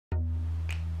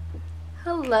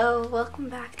Hello, welcome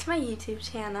back to my YouTube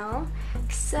channel.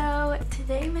 So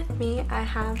today with me I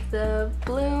have the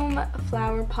Blume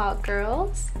Flowerpot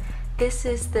Girls. This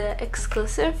is the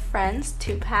exclusive Friends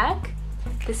 2-pack.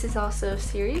 This is also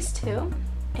series 2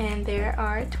 and there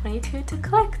are 22 to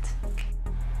collect.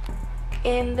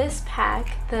 In this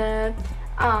pack the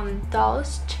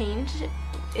dolls change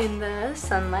in the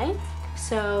sunlight,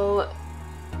 so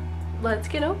let's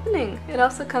get opening. It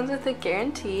also comes with a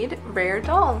guaranteed rare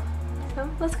doll. So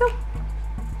let's go.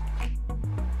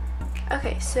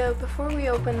 Okay, so before we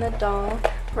open the doll,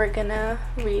 we're gonna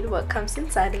read what comes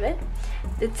inside of it.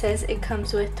 It says it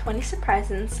comes with 20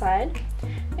 surprises inside.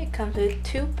 It comes with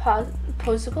 2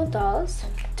 posable dolls,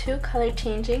 2 color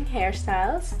changing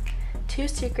hairstyles, 2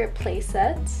 secret play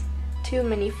sets, 2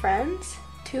 mini friends,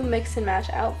 2 mix and match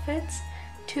outfits,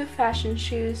 2 fashion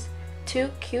shoes, 2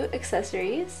 cute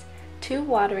accessories, 2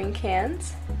 watering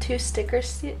cans, 2 sticker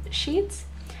sheets,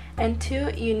 and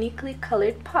 2 uniquely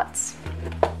colored pots.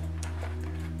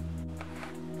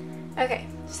 Okay,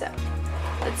 so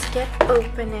let's get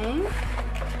opening.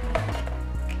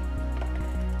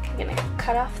 I'm gonna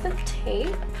cut off the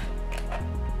tape.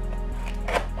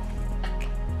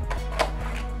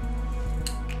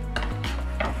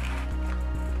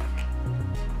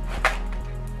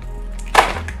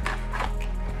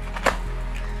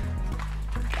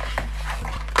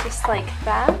 Just like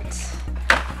that.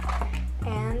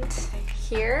 And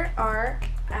here are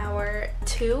our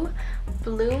 2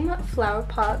 Blume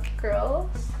Flowerpot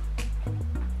Girls.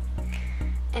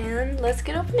 And let's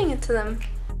get opening into them.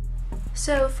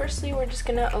 So firstly we're just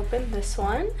gonna open this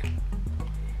one.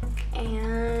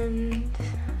 And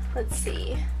let's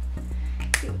see.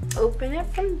 You open it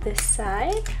from this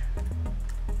side.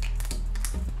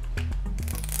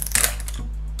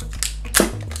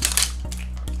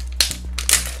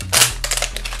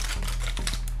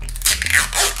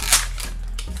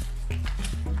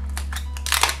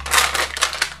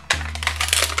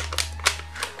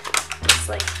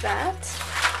 Like that.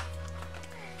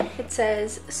 It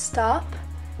says stop,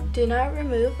 do not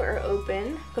remove or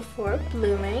open before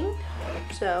blooming,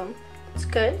 so it's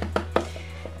good.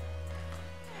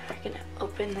 We're gonna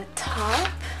open the top.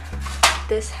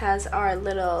 This has our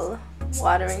little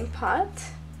watering pot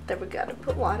that we gotta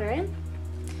put water in.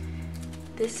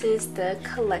 This is the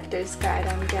collector's guide,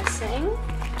 I'm guessing.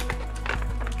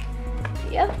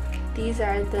 Yep, these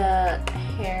are the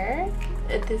hair.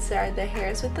 These are the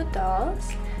hairs with the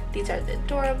dolls. These are the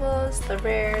adorables, the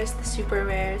rares, the super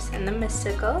rares, and the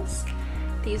mysticals.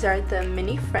 These are the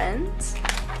mini friends.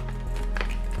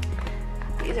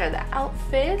 These are the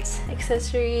outfits,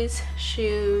 accessories,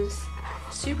 shoes,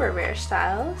 super rare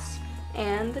styles,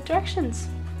 and the directions.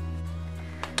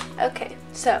 Okay,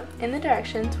 so in the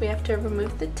directions we have to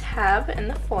remove the tab and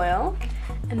the foil,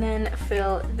 and then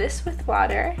fill this with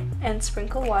water and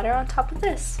sprinkle water on top of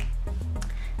this.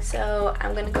 So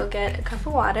I'm gonna go get a cup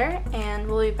of water and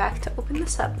we'll be back to open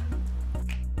this up.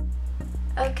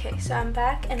 Okay, so I'm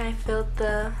back and I filled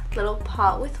the little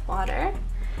pot with water,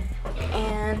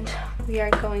 and we are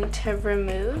going to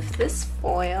remove this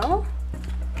foil.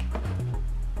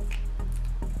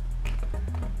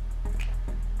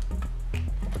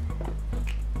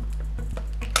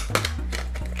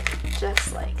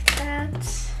 Just like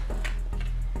that.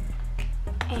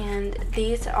 And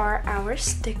these are our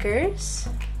stickers.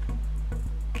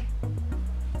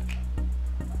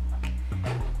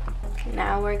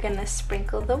 Now we're gonna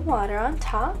sprinkle the water on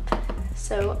top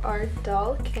so our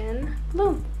doll can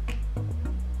bloom.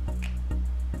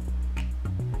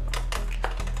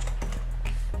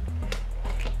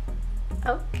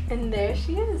 Oh, and there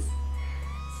she is.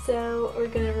 So we're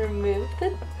gonna remove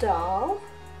the doll,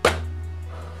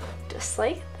 just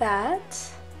like that.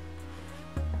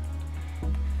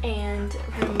 And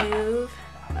remove,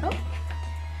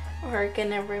 we're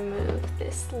gonna remove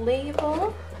this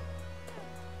label.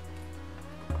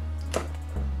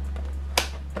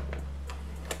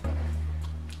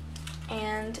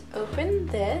 And open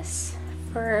this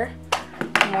for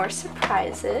more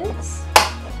surprises.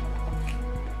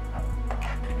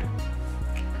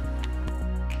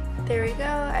 There we go,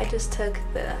 I just took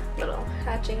the little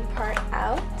hatching part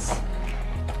out.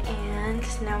 And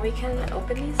now we can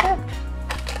open these up.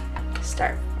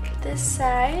 Start from this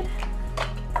side.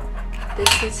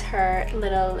 This is her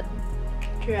little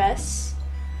dress.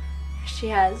 She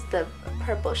has the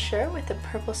purple shirt with a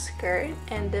purple skirt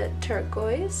and a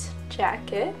turquoise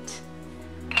jacket.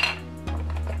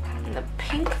 And the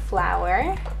pink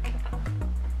flower.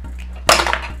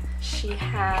 She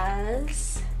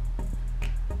has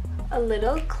a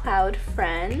little cloud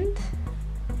friend.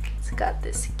 It's got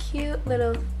this cute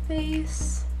little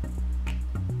face.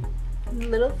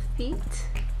 little feet.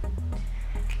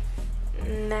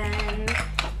 And then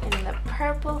in the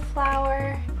purple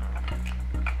flower,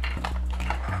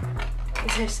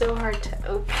 they're so hard to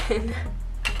open.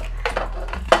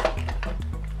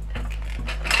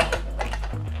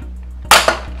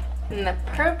 In the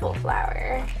purple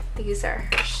flower, these are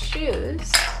her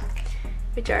shoes,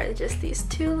 which are just these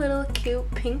two little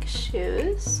cute pink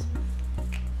shoes.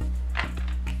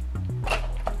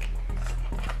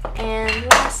 And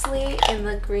lastly, in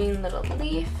the green little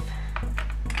leaf,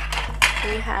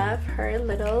 we have her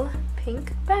little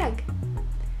pink bag.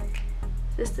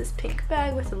 Just this pink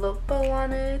bag with a little bow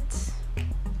on it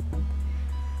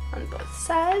on both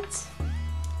sides.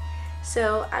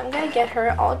 So I'm gonna get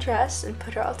her all dressed and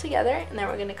put her all together, and then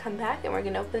we're gonna come back and we're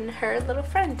gonna open her little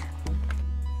friend.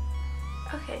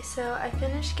 Okay, so I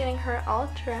finished getting her all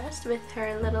dressed with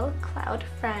her little cloud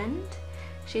friend.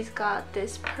 She's got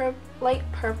this light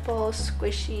purple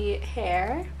squishy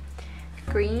hair,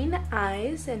 green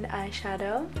eyes and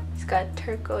eyeshadow. She's got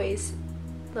turquoise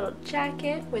little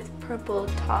jacket with purple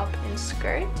top and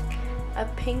skirt, a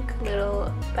pink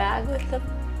little bag with a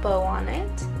bow on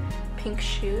it, pink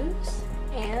shoes,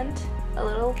 and a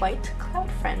little white cloud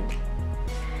friend.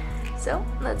 So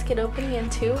let's get opening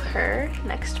into her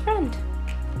next friend.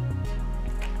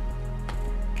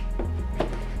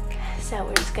 So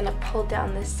we're just gonna pull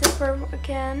down the zipper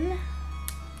again.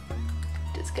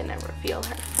 Just gonna reveal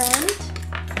her friend.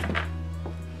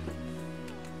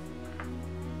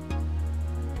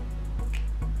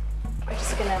 We're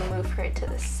just gonna move her to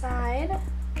the side.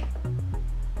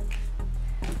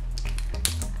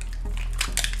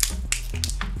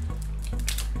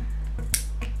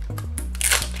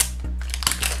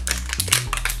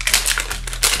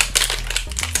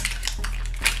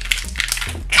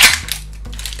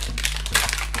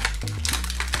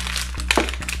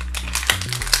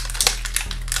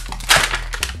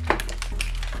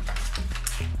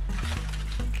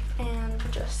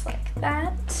 Just like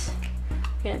that.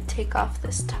 We're gonna take off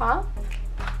this top.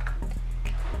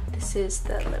 This is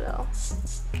the little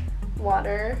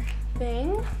water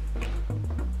thing,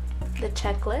 the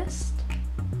checklist.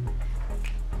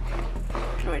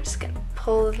 And we're just gonna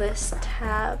pull this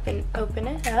tab and open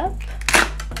it up.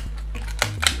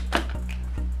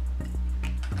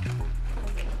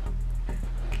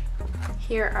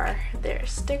 Here are their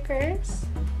stickers.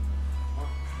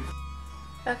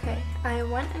 Okay, I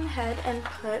went ahead and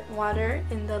put water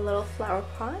in the little flower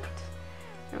pot,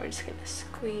 and we're just gonna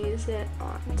squeeze it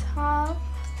on top.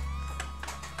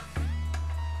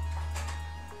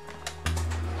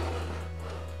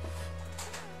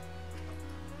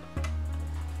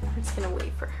 I'm just gonna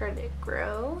wait for her to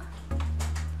grow.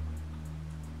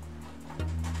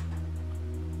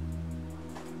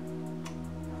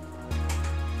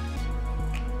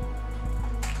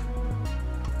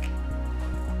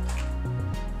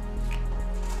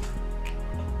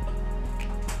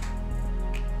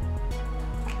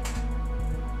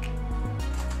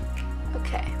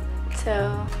 Okay, so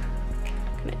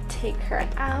I'm gonna take her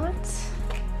out.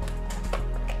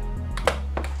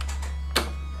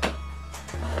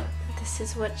 This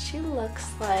is what she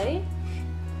looks like.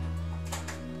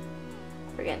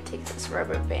 We're gonna take this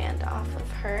rubber band off of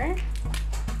her.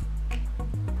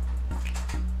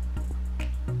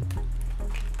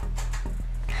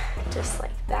 Just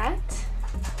like that.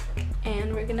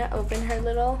 And we're gonna open her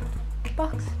little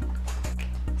box.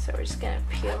 So we're just gonna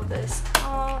peel this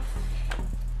off.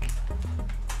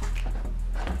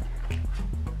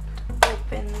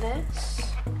 Open this.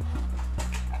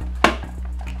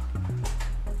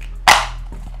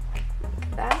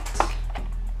 Like that.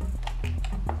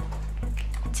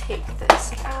 Take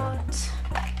this out.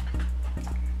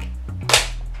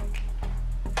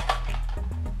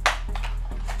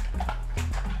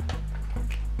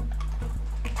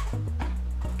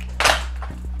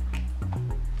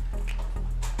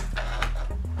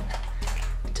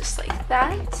 Just like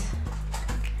that.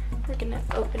 We're gonna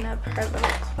open up her little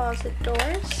closet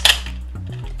doors.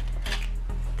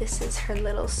 This is her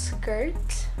little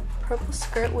skirt, purple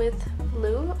skirt with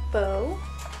blue bow,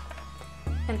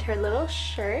 and her little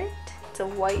shirt. It's a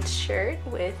white shirt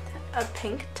with a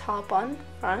pink top on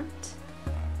front.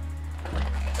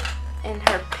 In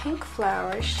her pink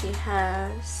flower, she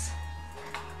has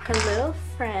her little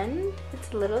friend.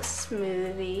 It's a little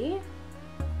smoothie.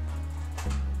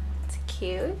 It's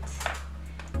cute.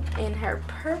 In her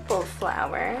purple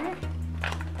flower,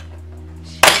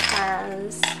 she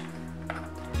has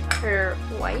her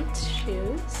white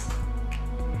shoes.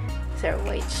 These are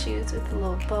white shoes with a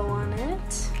little bow on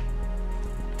it.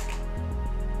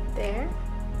 There.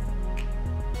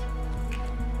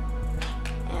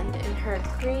 And in her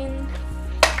green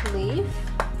leaf.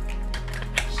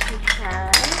 She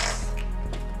has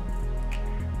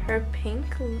her pink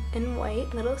and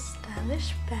white little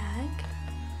stylish bag.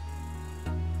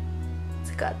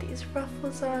 It's got these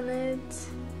ruffles on it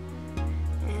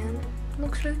and it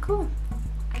looks really cool.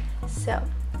 So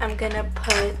I'm gonna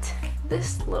put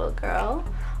this little girl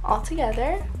all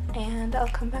together and I'll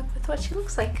come back with what she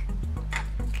looks like.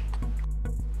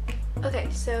 Okay,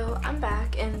 so I'm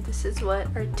back and this is what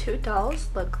our two dolls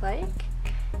look like.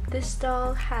 This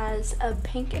doll has a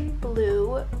pink and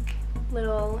blue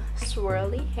little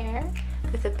swirly hair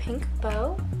with a pink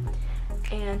bow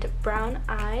and brown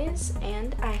eyes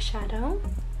and eyeshadow.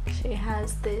 She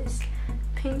has this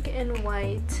pink and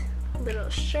white little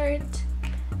shirt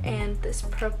and this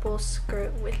purple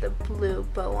skirt with a blue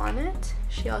bow on it.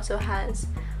 She also has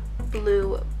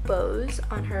blue bows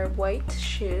on her white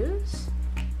shoes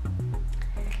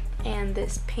and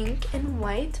this pink and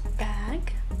white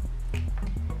bag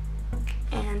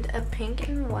and a pink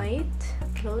and white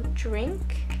little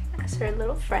drink as her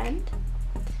little friend.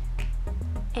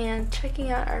 And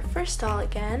checking out our first doll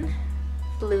again,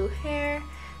 blue hair,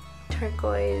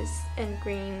 turquoise and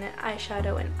green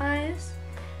eyeshadow and eyes,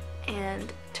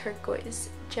 and turquoise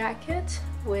jacket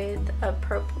with a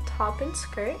purple top and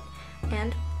skirt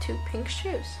and two pink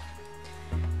shoes.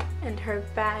 And her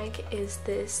bag is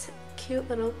this cute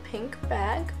little pink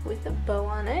bag with a bow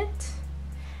on it,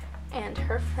 and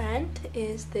her friend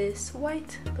is this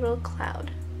white little cloud.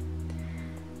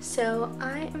 So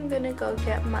I am gonna go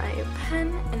get my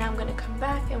pen and I'm gonna come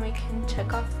back and we can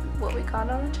check off what we got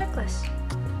on the checklist.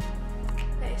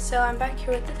 Okay, so I'm back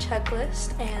here with the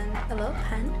checklist and a little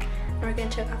pen, and we're gonna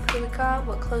check off who we got,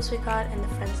 what clothes we got, and the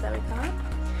friends that we got.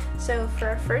 So for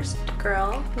our first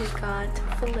girl, we got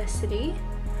Felicity,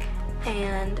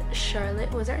 and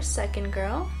Charlotte was our second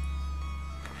girl.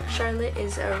 Charlotte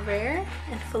is a rare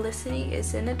and Felicity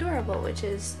is an adorable, which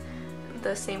is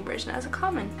the same version as a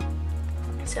common.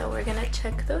 So we're gonna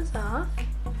check those off.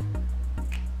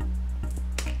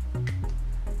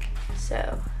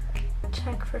 So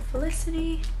check for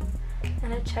Felicity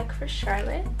and a check for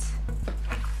Charlotte,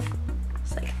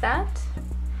 just like that.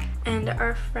 And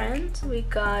our friends, we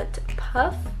got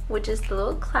Puff, which is the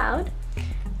little cloud,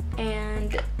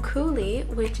 and Coolie,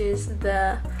 which is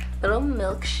the little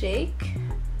milkshake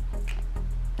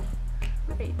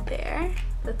right there.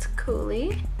 That's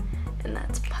Coolie and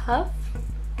that's Puff.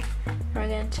 And we're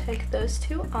gonna check those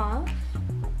two off.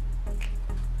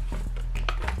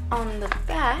 On the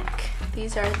back,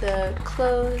 these are the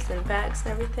clothes and bags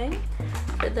and everything.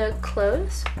 For the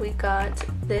clothes, we got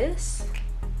this,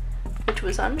 which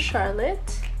was on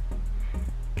Charlotte,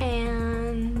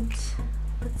 and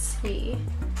let's see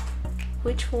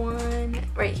which one,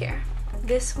 right here.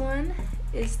 This one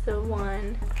is the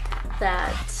one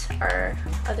that our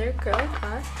other girl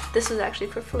got. This was actually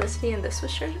for Felicity and this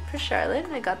was for Charlotte.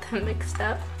 I got them mixed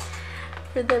up.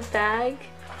 For the bag,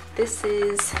 this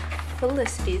is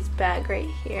Felicity's bag right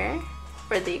here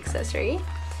for the accessory,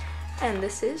 and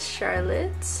this is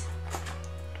Charlotte's.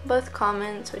 Both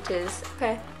commons, which is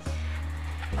okay.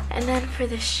 And then for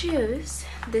the shoes,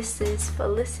 this is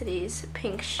Felicity's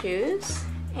pink shoes,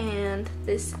 and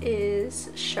this is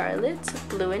Charlotte's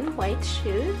blue and white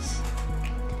shoes.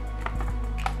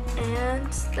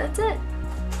 And that's it.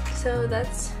 So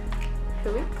that's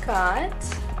who we got.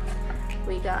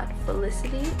 We got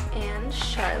Felicity and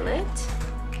Charlotte.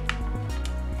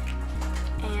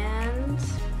 And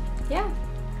yeah,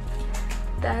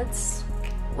 that's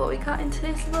what we got in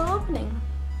today's little opening.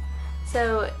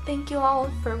 So thank you all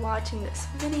for watching this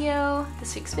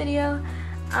week's video.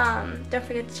 Don't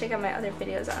forget to check out my other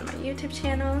videos on my YouTube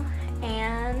channel,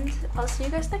 and I'll see you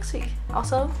guys next week.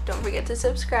 Also, don't forget to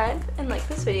subscribe and like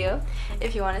this video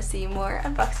if you want to see more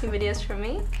unboxing videos from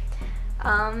me.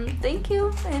 Thank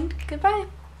you and goodbye.